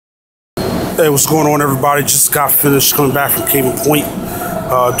Hey, what's going on, everybody? Just got finished coming back from Cable Point,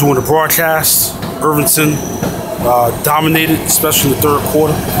 doing the broadcast. Irvington dominated, especially in the third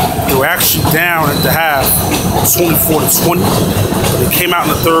quarter. They were actually down at the half, 24-20. But they came out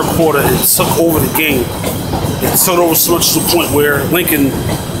in the third quarter and took over the game. They took over so much to the point where Lincoln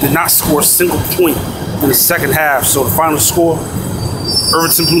did not score a single point in the second half. So the final score,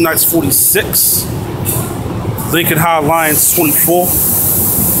 Irvington Blue Knights 46, Lincoln High Lions 24.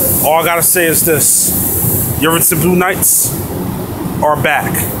 All I gotta say is this: the Irvington Blue Knights are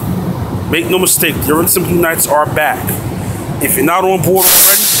back. Make no mistake, the Irvington Blue Knights are back. If you're not on board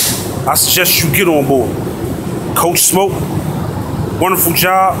already, I suggest you get on board. Coach Smoke, wonderful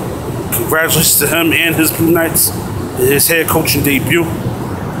job. Congratulations to him and his Blue Knights in his head coaching debut.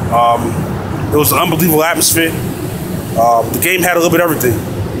 It was an unbelievable atmosphere. The game had a little bit of everything.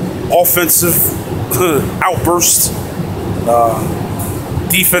 Offensive outburst,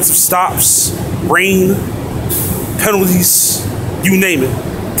 defensive stops, rain, penalties, you name it.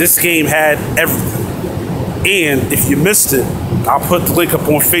 This game had everything. And if you missed it, I'll put the link up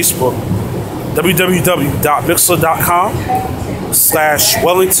on Facebook,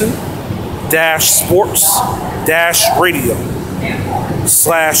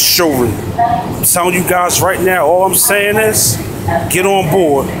 www.mixler.com/sports-radio/showroom. I'm telling you guys right now, all I'm saying is, get on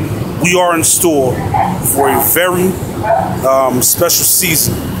board. We are in store for a very special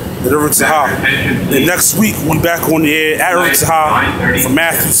season at Irvington High. And next week, we'll be back on the air at Irvington High from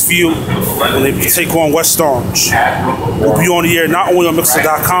Matthews Field when they take on West Orange. We'll be on the air not only on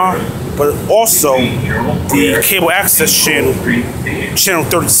Mixler.com, but also the cable access channel, channel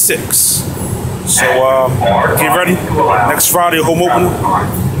 36. So get ready. Next Friday, home opener,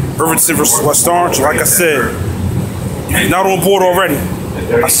 Irvington versus West Orange. Like I said, if you're not on board already,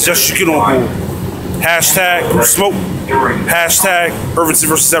 I suggest you get on board. Hashtag Smoke. Hashtag Irvington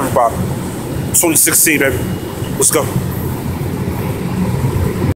versus everybody. 2016, baby. Let's go.